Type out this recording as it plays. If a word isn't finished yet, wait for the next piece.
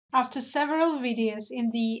After several videos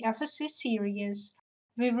in the FSC series,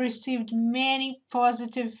 we've received many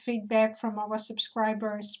positive feedback from our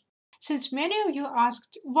subscribers. Since many of you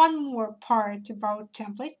asked one more part about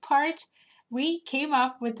template parts, we came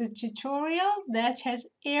up with a tutorial that has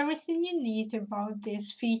everything you need about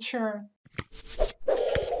this feature.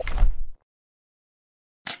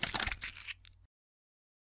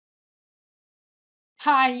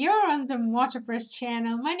 Hi, you're on the WordPress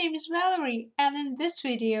channel. My name is Valerie, and in this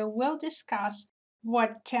video we'll discuss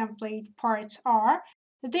what template parts are,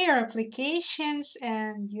 their applications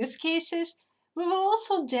and use cases. We will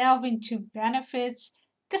also delve into benefits,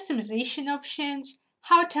 customization options,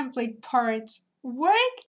 how template parts work,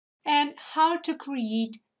 and how to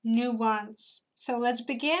create new ones. So let's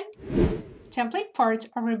begin. Template parts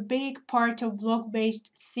are a big part of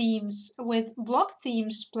block-based themes, with block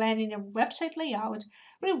themes planning a website layout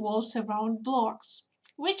revolves around blocks,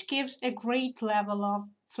 which gives a great level of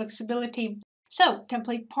flexibility. So,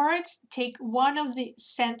 template parts take one of the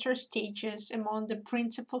center stages among the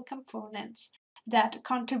principal components that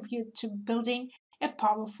contribute to building a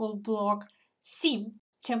powerful block theme.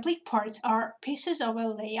 Template parts are pieces of a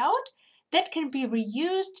layout that can be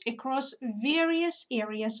reused across various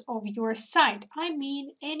areas of your site. I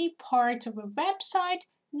mean, any part of a website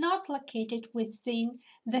not located within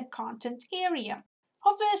the content area.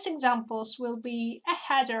 Obvious examples will be a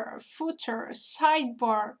header, footer,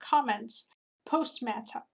 sidebar, comments, post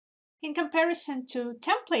meta. In comparison to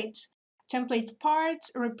templates, template parts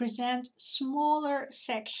represent smaller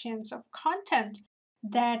sections of content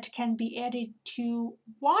that can be added to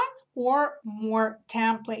one or more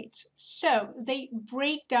templates. So they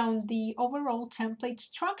break down the overall template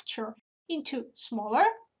structure into smaller,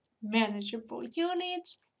 manageable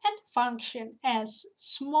units and function as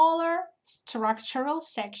smaller structural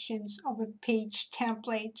sections of a page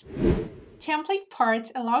template. Template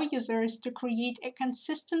parts allow users to create a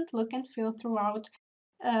consistent look and feel throughout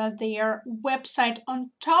their website. On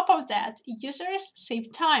top of that, users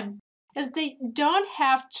save time as they don't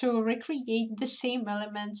have to recreate the same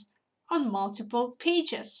elements on multiple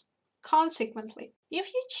pages. Consequently, if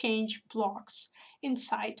you change blocks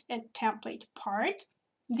inside a template part,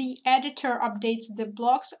 the editor updates the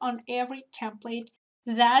blocks on every template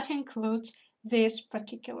that includes this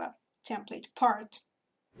particular template part.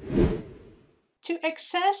 To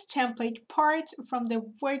access template parts from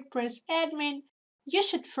the WordPress admin, you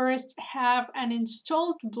should first have an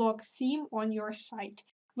installed block theme on your site.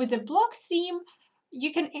 With the block theme,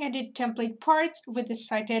 you can edit template parts with the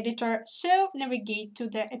site editor, so navigate to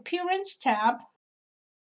the Appearance tab,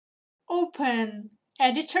 open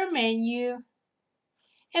Editor menu.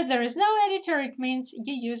 If there is no editor, it means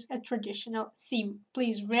you use a traditional theme.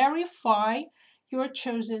 Please verify your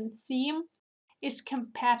chosen theme is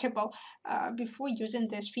compatible before using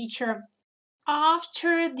this feature.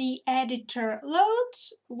 After the editor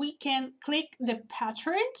loads, we can click the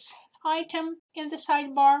Patterns item in the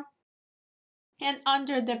sidebar, and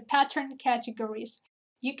under the pattern categories,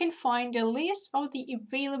 you can find a list of the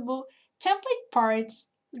available template parts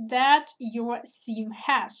that your theme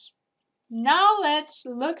has. Now let's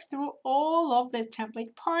look through all of the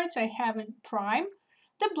template parts I have in Prime,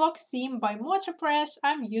 the block theme by WordPress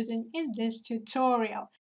I'm using in this tutorial.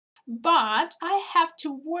 But I have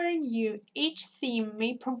to warn you, each theme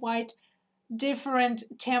may provide different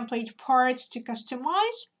template parts to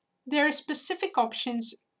customize. Their specific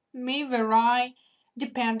options may vary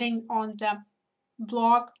depending on the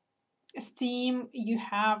block theme you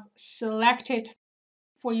have selected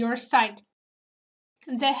for your site.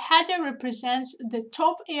 The header represents the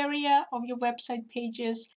top area of your website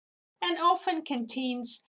pages and often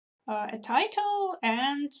contains a title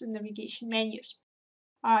and navigation menus.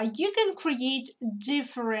 You can create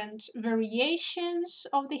different variations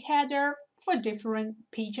of the header for different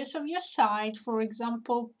pages of your site. For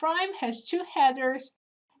example, Prime has two headers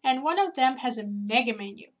and one of them has a mega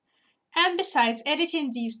menu. And besides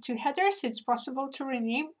editing these two headers, it's possible to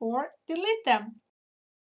rename or delete them.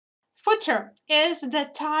 Footer is the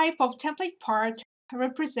type of template part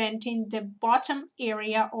representing the bottom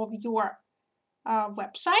area of your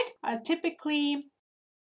website, typically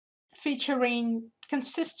featuring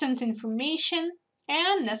consistent information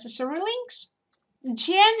and necessary links.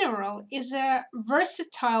 General is a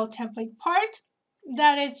versatile template part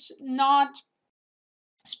that it's not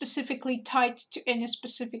specifically tied to any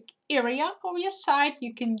specific area of your site.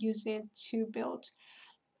 You can use it to build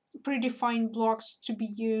predefined blocks to be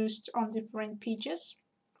used on different pages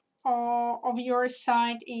of your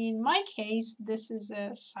site. In my case, this is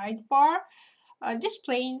a sidebar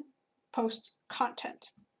displaying post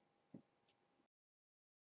content.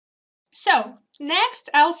 So Next,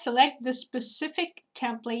 I'll select the specific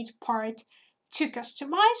template part to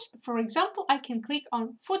customize. For example, I can click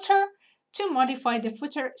on Footer to modify the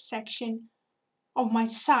footer section of my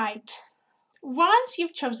site. Once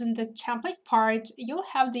you've chosen the template part, you'll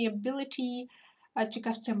have the ability to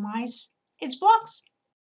customize its blocks.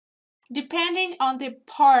 Depending on the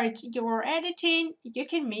part you're editing, you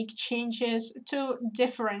can make changes to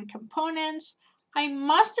different components. I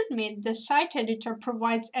must admit, the site editor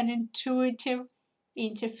provides an intuitive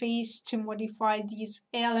interface to modify these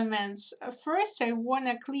elements. First, I want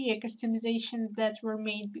to clear customizations that were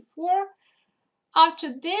made before.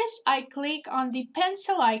 After this, I click on the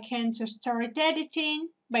pencil icon to start editing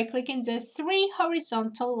by clicking the three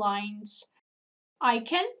horizontal lines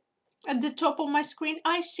icon. At the top of my screen,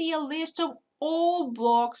 I see a list of all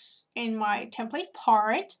blocks in my template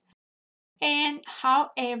part and how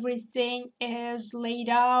everything is laid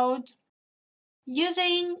out.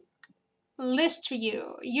 Using list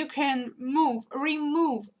view, you can move,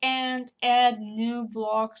 remove, and add new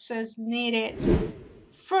blocks as needed.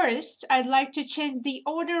 First, I'd like to change the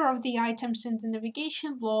order of the items in the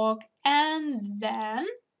navigation block and then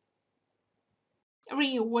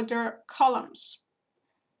reorder columns.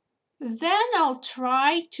 Then I'll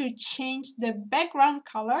try to change the background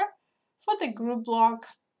color for the group block.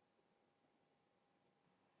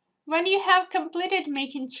 When you have completed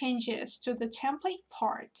making changes to the template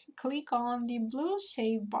part, click on the blue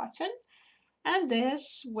Save button, and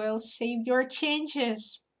this will save your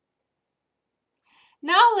changes.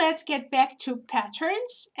 Now let's get back to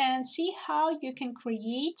patterns and see how you can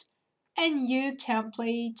create a new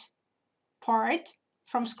template part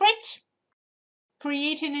from scratch.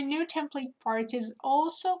 Creating a new template part is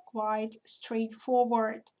also quite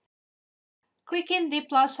straightforward. Clicking the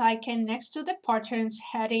plus icon next to the Patterns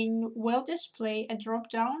heading will display a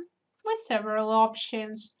drop-down with several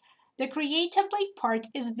options. The Create Template part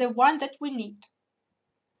is the one that we need.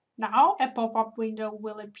 Now a pop-up window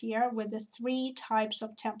will appear with the three types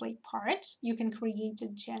of template parts. You can create a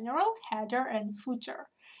general, header, and footer.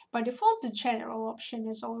 By default, the general option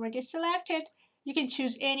is already selected. You can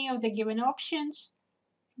choose any of the given options.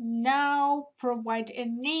 Now provide a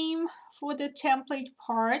name for the template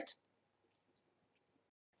part.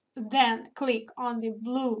 Then click on the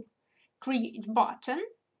blue Create button.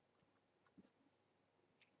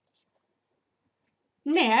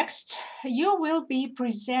 Next, you will be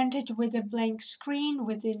presented with a blank screen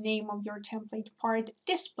with the name of your template part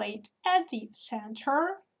displayed at the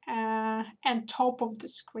center and top of the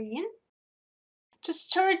screen. To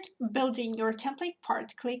start building your template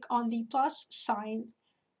part, click on the plus sign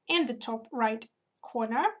in the top right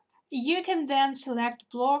corner. You can then select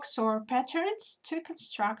blocks or patterns to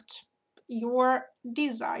construct your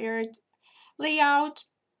desired layout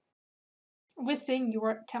within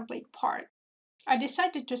your template part. I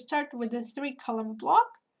decided to start with a 3-column block.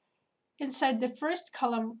 Inside the first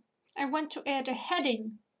column, I want to add a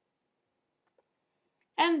heading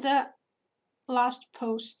and the last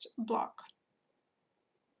post block.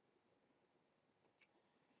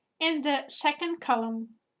 In the second column,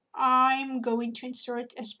 I'm going to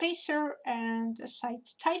insert a spacer and a site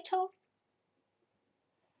title.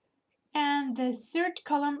 And the third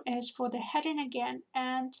column is for the heading again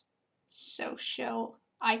and social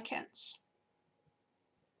icons.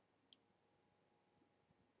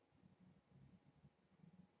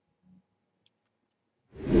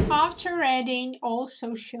 After adding all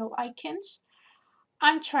social icons,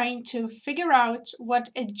 I'm trying to figure out what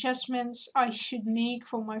adjustments I should make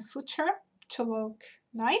for my footer to look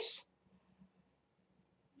nice.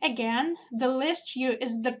 Again, the list view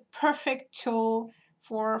is the perfect tool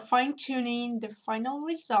for fine-tuning the final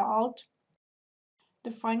result,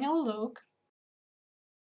 the final look.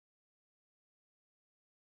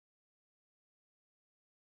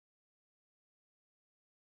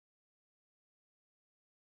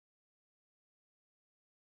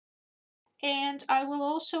 And I will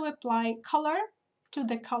also apply color to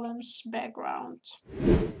the column's background.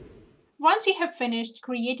 Once you have finished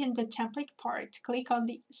creating the template part, click on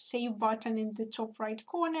the Save button in the top right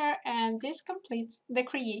corner, and this completes the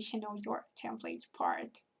creation of your template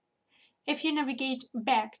part. If you navigate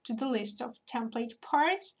back to the list of template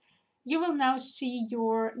parts, you will now see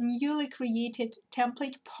your newly created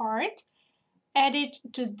template part added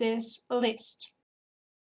to this list.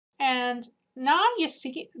 And now you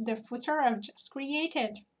see the footer I've just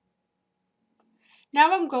created.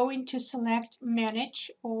 Now I'm going to select Manage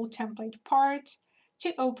All Template Parts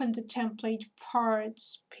to open the Template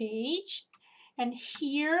Parts page. And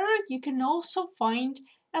here you can also find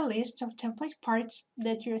a list of template parts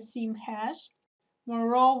that your theme has.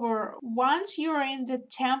 Moreover, once you're in the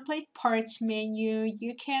template parts menu,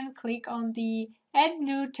 you can click on the Add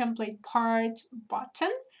New Template Part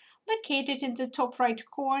button located in the top right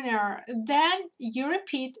corner. Then you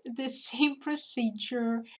repeat the same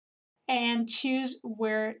procedure and choose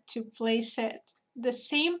where to place it. The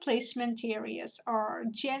same placement areas are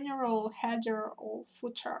general, header, or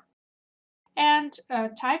footer. And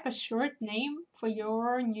type a short name for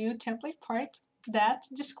your new template part that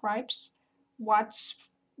describes what's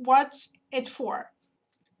it for.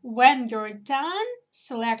 When you're done,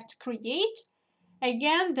 select Create.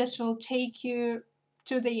 Again, this will take you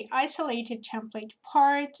to the isolated template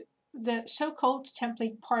part, the so-called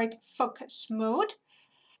template part focus mode.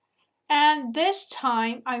 And this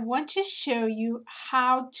time I want to show you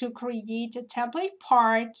how to create a template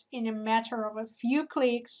part in a matter of a few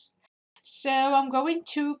clicks. So I'm going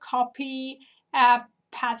to copy a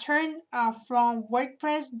pattern from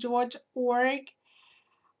WordPress.org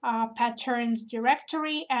patterns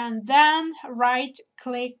directory, and then right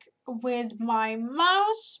click with my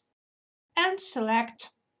mouse and select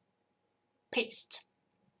paste.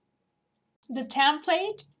 The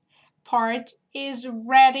template part is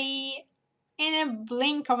ready in a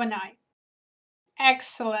blink of an eye.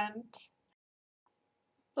 Excellent.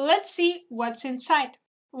 Let's see what's inside.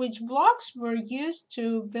 Which blocks were used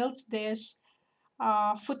to build this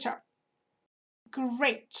footer?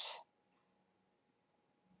 Great.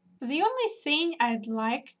 The only thing I'd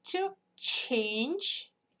like to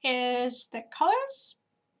change is the colors.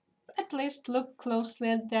 At least look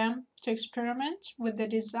closely at them to experiment with the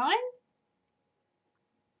design.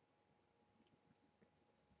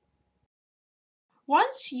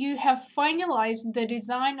 Once you have finalized the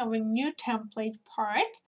design of a new template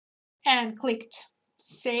part and clicked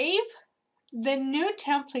Save, the new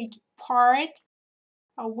template part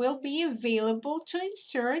will be available to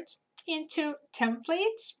insert into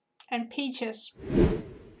templates and pages.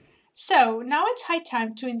 So now it's high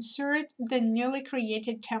time to insert the newly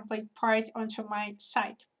created template part onto my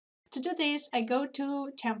site. To do this, I go to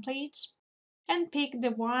Templates and pick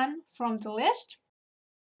the one from the list.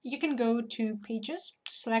 You can go to Pages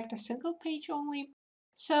to select a single page only.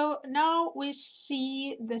 So now we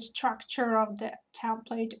see the structure of the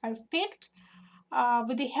template I've picked.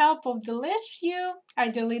 With the help of the list view, I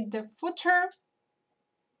delete the footer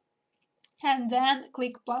and then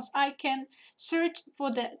click plus icon, search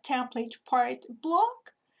for the template part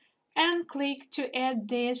block, and click to add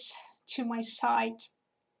this to my site.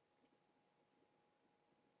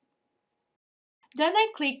 Then I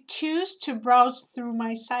click Choose to browse through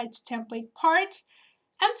my site's template parts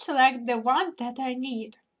and select the one that I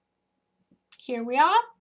need. Here we are.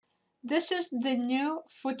 This is the new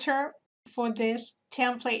footer for this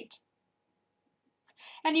template.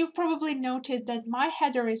 And you've probably noted that my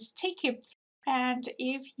header is sticky. And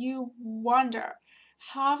if you wonder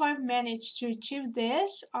how I've managed to achieve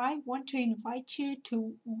this, I want to invite you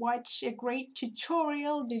to watch a great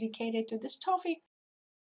tutorial dedicated to this topic.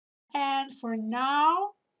 And for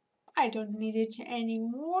now, I don't need it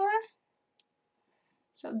anymore.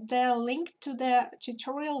 So the link to the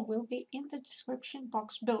tutorial will be in the description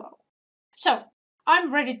box below. So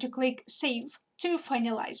I'm ready to click Save to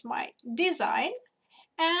finalize my design.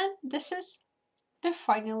 And this is the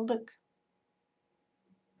final look.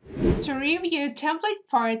 To review, template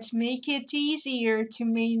parts make it easier to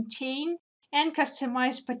maintain and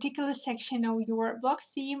customize particular section of your blog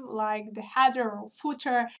theme, like the header or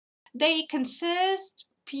footer. They consist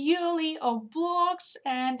purely of blocks,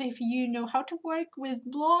 and if you know how to work with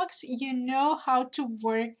blocks, you know how to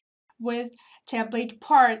work with template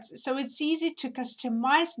parts. So it's easy to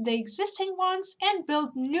customize the existing ones and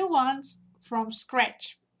build new ones from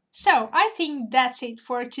scratch. So I think that's it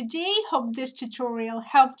for today. Hope this tutorial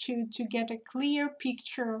helped you to get a clear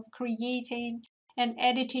picture of creating and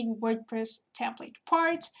editing WordPress template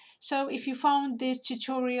parts. So if you found this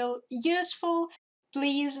tutorial useful,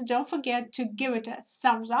 please don't forget to give it a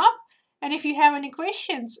thumbs up. And if you have any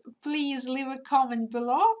questions, please leave a comment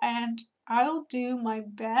below and I'll do my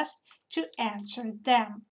best to answer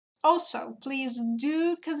them. Also, please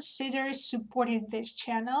do consider supporting this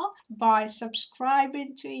channel by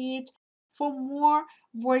subscribing to it for more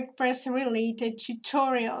WordPress related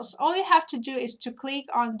tutorials. All you have to do is to click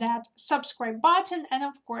on that subscribe button, and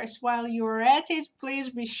of course, while you're at it,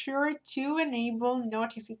 please be sure to enable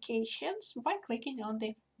notifications by clicking on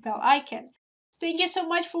the bell icon. Thank you so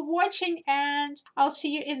much for watching, and I'll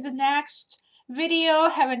see you in the next video.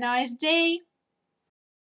 Have a nice day.